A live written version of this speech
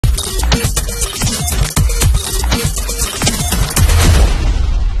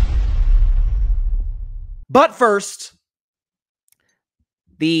But first,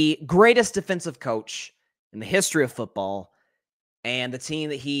 the greatest defensive coach in the history of football and the team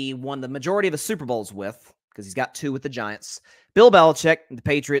that he won the majority of his Super Bowls with, because he's got 2 with the Giants, Bill Belichick and the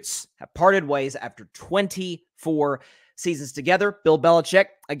Patriots have parted ways after 24 seasons together. Bill Belichick,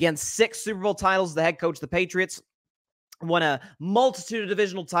 again, 6 Super Bowl titles as the head coach of the Patriots, won a multitude of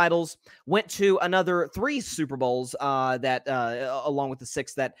divisional titles, went to another 3 Super Bowls along with the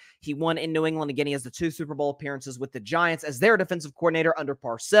 6 that he won in New England. Again, he has the 2 Super Bowl appearances with the Giants as their defensive coordinator under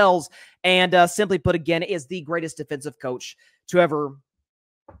Parcells. And simply put, again, is the greatest defensive coach to ever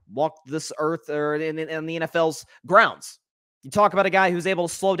walk this earth or in the NFL's grounds. You talk about a guy who's able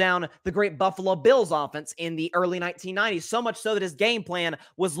to slow down the great Buffalo Bills offense in the early 1990s, so much so that his game plan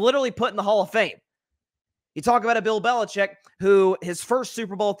was literally put in the Hall of Fame. You talk about a Bill Belichick who, his first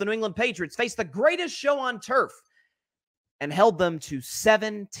Super Bowl with the New England Patriots, faced the greatest show on turf and held them to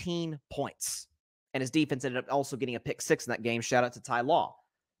 17 points. And his defense ended up also getting a pick 6 in that game. Shout out to Ty Law.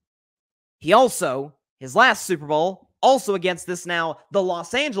 He also, his last Super Bowl, also against this now, the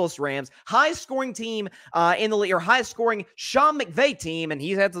Los Angeles Rams, high-scoring team in the league, or high-scoring Sean McVay team, and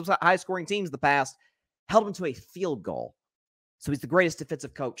he's had some high-scoring teams in the past, held him to a field goal. So he's the greatest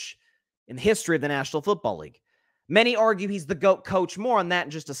defensive coach in the history of the National Football League. Many argue he's the GOAT coach. More on that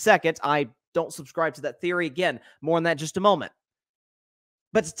in just a second. I don't subscribe to that theory. Again, more on that in just a moment.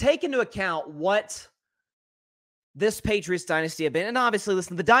 But to take into account what this Patriots dynasty have been, and obviously,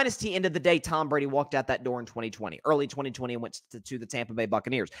 listen, the dynasty ended the day Tom Brady walked out that door in 2020, early 2020, and went to the Tampa Bay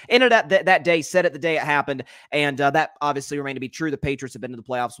Buccaneers. Ended up that day, said it the day it happened, and that obviously remained to be true. The Patriots have been to the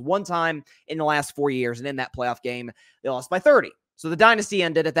playoffs one time in the last 4 years, and in that playoff game, they lost by 30. So the dynasty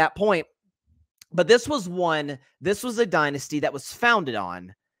ended at that point. But this was a dynasty that was founded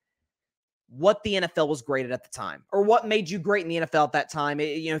on what the NFL was great at the time, or what made you great in the NFL at that time.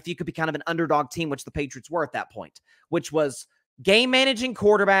 If you could be kind of an underdog team, which the Patriots were at that point, which was game managing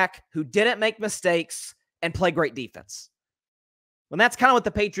quarterback who didn't make mistakes and play great defense. When that's kind of what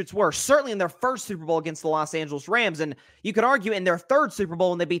the Patriots were, certainly in their first Super Bowl against the Los Angeles Rams, and you could argue in their third Super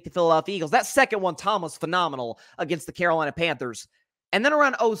Bowl when they beat the Philadelphia Eagles. That second one, Tom was phenomenal against the Carolina Panthers. And then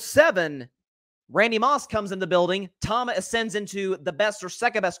around 2007, Randy Moss comes in the building. Tom ascends into the best or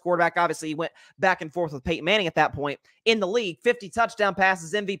second best quarterback. Obviously, he went back and forth with Peyton Manning at that point in the league. 50 touchdown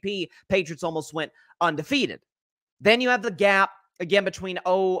passes, MVP. Patriots almost went undefeated. Then you have the gap, again, between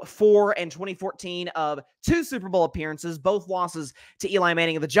 2004 and 2014 of 2 Super Bowl appearances, both losses to Eli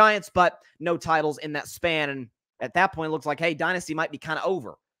Manning of the Giants, but no titles in that span. And at that point, it looks like, hey, dynasty might be kind of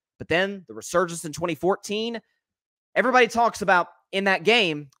over. But then the resurgence in 2014, everybody talks about in that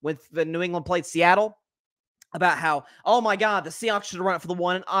game with the New England played Seattle about how, oh my God, the Seahawks should have run it for the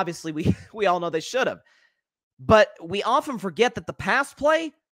 1. And obviously, we all know they should have. But we often forget that the pass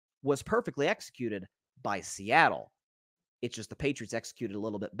play was perfectly executed by Seattle. It's just the Patriots executed a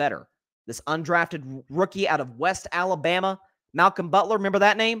little bit better. This undrafted rookie out of West Alabama, Malcolm Butler, remember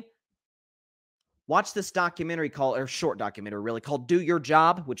that name? Watch this documentary short documentary really, called Do Your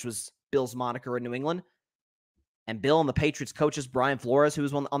Job, which was Bill's moniker in New England. And Bill and the Patriots coaches, Brian Flores, who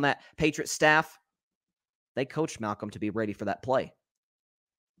was on that Patriots staff, they coached Malcolm to be ready for that play.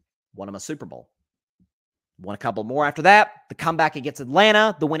 Won him a Super Bowl. Won a couple more after that. The comeback against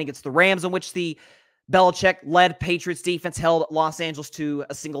Atlanta, the win against the Rams, in which the Belichick-led Patriots defense held Los Angeles to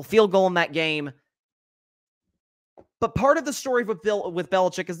a single field goal in that game. But part of the story with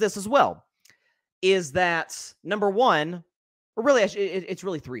Belichick is this as well, is that, number one, or really, it's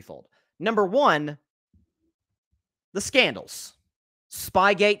really threefold. Number one, the scandals.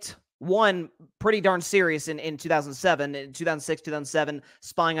 Spygate, one pretty darn serious in 2007, in 2006, 2007,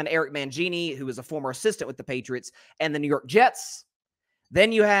 spying on Eric Mangini, who was a former assistant with the Patriots and the New York Jets.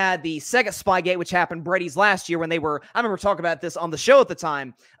 Then you had the second Spygate, which happened Brady's last year when they were, I remember talking about this on the show at the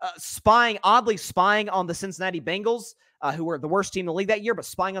time, oddly spying on the Cincinnati Bengals, who were the worst team in the league that year, but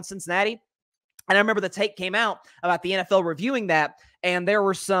spying on Cincinnati. And I remember the tape came out about the NFL reviewing that, and there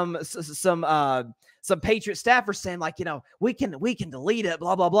were some Patriot staffers saying, like, we can delete it,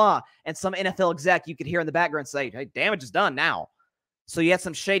 blah, blah, blah. And some NFL exec you could hear in the background say, hey, damage is done now. So you had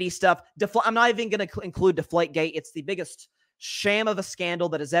some shady stuff. I'm not even going to include Deflategate. It's the biggest sham of a scandal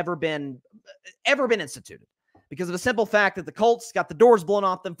that has ever been instituted, because of the simple fact that the Colts got the doors blown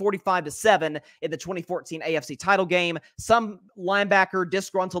off them 45-7 in the 2014 AFC title game. Some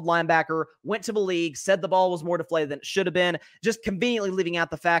disgruntled linebacker, went to the league, said the ball was more deflated than it should have been, just conveniently leaving out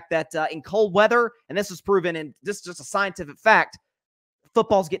the fact that in cold weather, and this is proven, and this is just a scientific fact,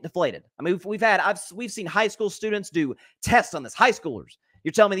 footballs get deflated. I mean, we've seen high school students do tests on this, high schoolers.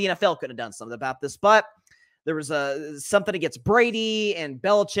 You're telling me the NFL could have done something about this, but There was something against Brady and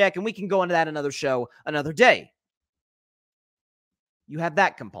Belichick, and we can go into that another show, another day. You have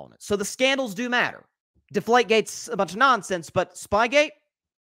that component. So the scandals do matter. Deflategate's a bunch of nonsense, but Spygate,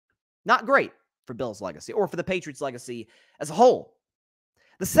 not great for Bill's legacy or for the Patriots' legacy as a whole.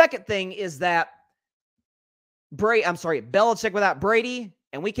 The second thing is that Belichick without Brady,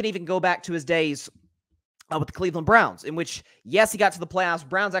 and we can even go back to his days with the Cleveland Browns, in which, yes, he got to the playoffs.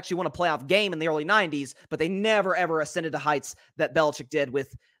 Browns actually won a playoff game in the early 90s, but they never, ever ascended to heights that Belichick did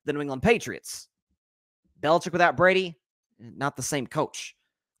with the New England Patriots. Belichick without Brady, not the same coach.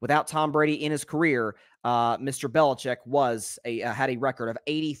 Without Tom Brady in his career, Mr. Belichick had a record of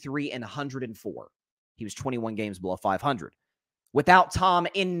 83-104. He was 21 games below 500. Without Tom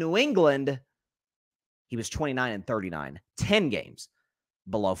in New England, he was 29-39, 10 games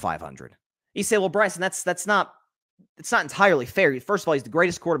below 500. You say, well, Bryson, it's not entirely fair. First of all, he's the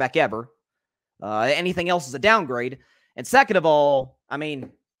greatest quarterback ever. Anything else is a downgrade. And second of all, I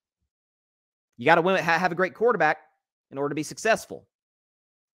mean, you got to have a great quarterback in order to be successful.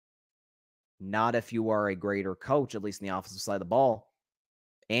 Not if you are a greater coach, at least in the offensive side of the ball.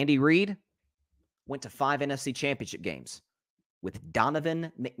 Andy Reid went to 5 NFC championship games with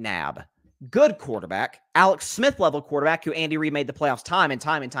Donovan McNabb. Good quarterback, Alex Smith level quarterback, who Andy Reid made the playoffs time and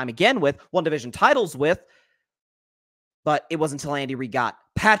time again with, won division titles with. But it wasn't until Andy Reid got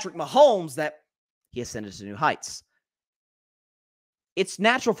Patrick Mahomes that he ascended to new heights. It's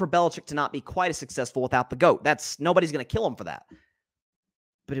natural for Belichick to not be quite as successful without the GOAT. Nobody's going to kill him for that.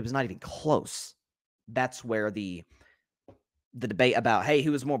 But it was not even close. That's where the debate about, hey,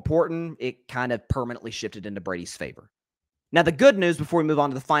 who was more important, it kind of permanently shifted into Brady's favor. Now, the good news, before we move on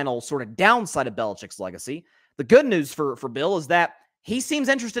to the final sort of downside of Belichick's legacy, the good news for Bill is that he seems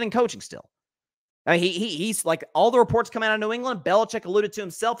interested in coaching still. I mean, he's like, all the reports coming out of New England, Belichick alluded to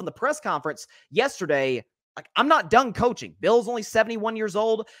himself in the press conference yesterday, like, I'm not done coaching. Bill's only 71 years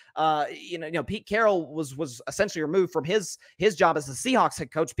old. Pete Carroll was essentially removed from his job as the Seahawks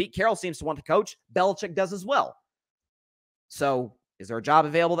head coach. Pete Carroll seems to want to coach. Belichick does as well. So is there a job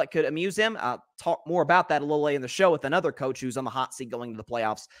available that could amuse him? I'll talk more about that a little later in the show with another coach who's on the hot seat going into the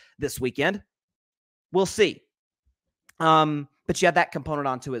playoffs this weekend. We'll see. But you have that component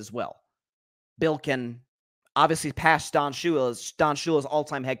onto it as well. Bill can obviously pass Don Shula's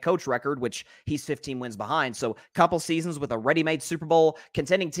all-time head coach record, which he's 15 wins behind. So a couple seasons with a ready-made Super Bowl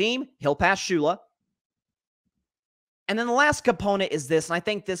contending team, he'll pass Shula. And then the last component is this, and I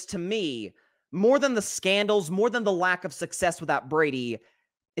think this, to me, more than the scandals, more than the lack of success without Brady,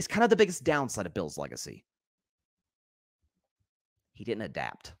 is kind of the biggest downside of Bill's legacy. He didn't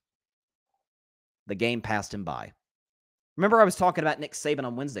adapt. The game passed him by. Remember, I was talking about Nick Saban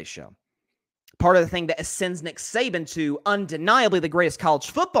on Wednesday's show. Part of the thing that ascends Nick Saban to undeniably the greatest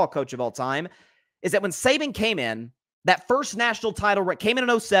college football coach of all time is that when Saban came in, that first national title came in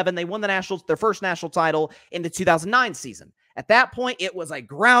 2007. They won their first national title in the 2009 season. At that point, it was a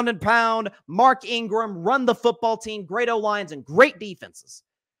ground and pound, Mark Ingram, run the football team, great O-lines, and great defenses.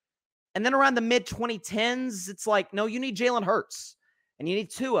 And then around the mid-2010s, it's like, no, you need Jalen Hurts, and you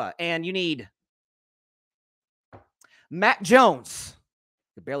need Tua, and you need Mac Jones.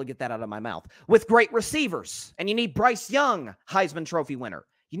 I could barely get that out of my mouth. With great receivers. And you need Bryce Young, Heisman Trophy winner.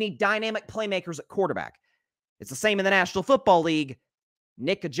 You need dynamic playmakers at quarterback. It's the same in the National Football League.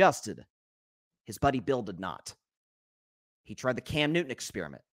 Nick adjusted. His buddy Bill did not. He tried the Cam Newton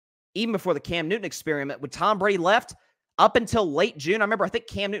experiment. Even before the Cam Newton experiment, when Tom Brady left, up until late June, I think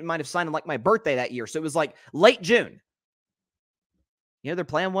Cam Newton might have signed on like my birthday that year. So it was like late June. You know, their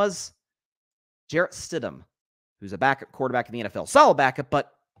plan was Jarrett Stidham, who's a backup quarterback in the NFL. Solid backup,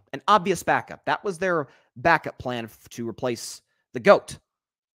 but an obvious backup. That was their backup plan to replace the GOAT.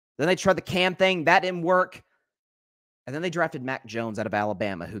 Then they tried the Cam thing. That didn't work. And then they drafted Mac Jones out of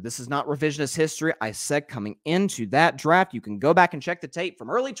Alabama, who, this is not revisionist history. I said coming into that draft, you can go back and check the tape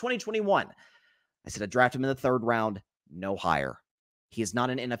from early 2021. I said I drafted him in the third round, no higher. He is not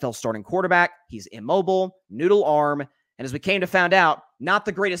an NFL starting quarterback. He's immobile, noodle arm, and as we came to find out, not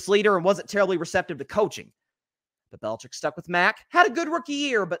the greatest leader and wasn't terribly receptive to coaching. But Belichick stuck with Mac, had a good rookie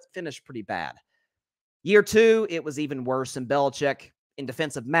year, but finished pretty bad. Year two, it was even worse, and Belichick, in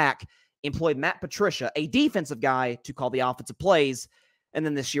defense of Mac, employed Matt Patricia, a defensive guy, to call the offensive plays. And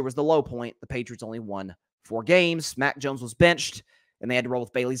then this year was the low point. The Patriots only won 4 games. Mac Jones was benched, and they had to roll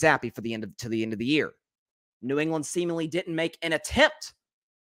with Bailey Zappi to the end of the year. New England seemingly didn't make an attempt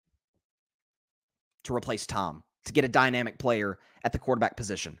to replace Tom, to get a dynamic player at the quarterback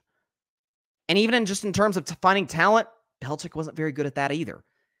position. And even in terms of finding talent, Belichick wasn't very good at that either.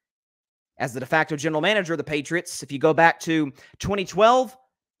 As the de facto general manager of the Patriots, if you go back to 2012,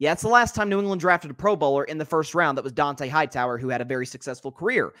 Yeah, it's the last time New England drafted a Pro Bowler in the first round. That was Dante Hightower, who had a very successful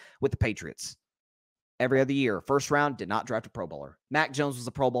career with the Patriots. Every other year, first round, did not draft a Pro Bowler. Mac Jones was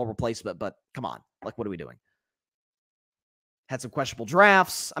a Pro Bowl replacement, but come on. Like, what are we doing? Had some questionable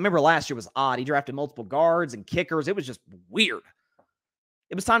drafts. I remember last year was odd. He drafted multiple guards and kickers. It was just weird.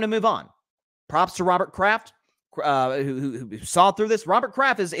 It was time to move on. Props to Robert Kraft, who saw through this. Robert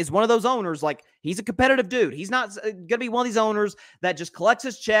Kraft is one of those owners. Like, he's a competitive dude. He's not going to be one of these owners that just collects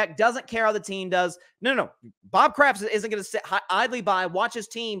his check, doesn't care how the team does. No. Bob Kraft isn't going to sit idly by, watch his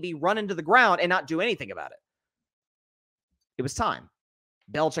team be run into the ground and not do anything about it. It was time.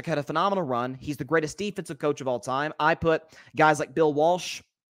 Belichick had a phenomenal run. He's the greatest defensive coach of all time. I put guys like Bill Walsh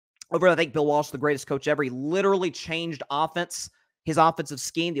over. I think Bill Walsh is the greatest coach ever. He literally changed offense. His offensive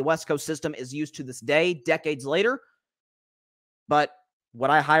scheme, the West Coast system, is used to this day, decades later. But would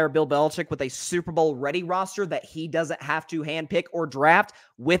I hire Bill Belichick with a Super Bowl ready roster that he doesn't have to handpick or draft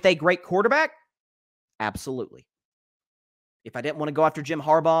with a great quarterback? Absolutely. If I didn't want to go after Jim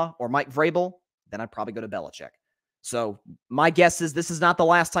Harbaugh or Mike Vrabel, then I'd probably go to Belichick. So my guess is this is not the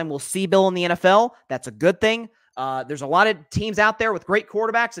last time we'll see Bill in the NFL. That's a good thing. There's a lot of teams out there with great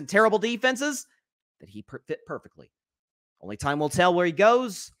quarterbacks and terrible defenses that he fit perfectly. Only time will tell where he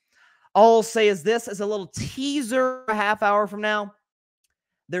goes. All I'll say is this, as a little teaser a half hour from now,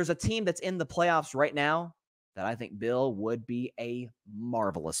 there's a team that's in the playoffs right now that I think Bill would be a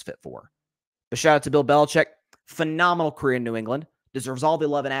marvelous fit for. But shout out to Bill Belichick. Phenomenal career in New England. Deserves all the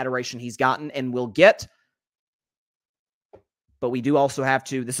love and adoration he's gotten and will get. But we do also have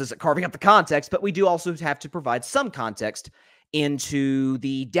to, this isn't carving up the context, but we do also have to provide some context into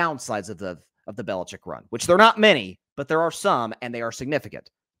the downsides of the Belichick run, which there are not many, but there are some, and they are significant.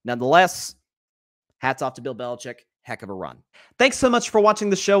 Nonetheless, hats off to Bill Belichick. Heck of a run. Thanks so much for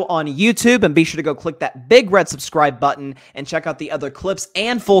watching the show on YouTube, and be sure to go click that big red subscribe button and check out the other clips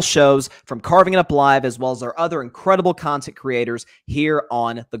and full shows from Carving It Up Live, as well as our other incredible content creators here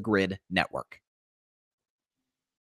on the Grid Network.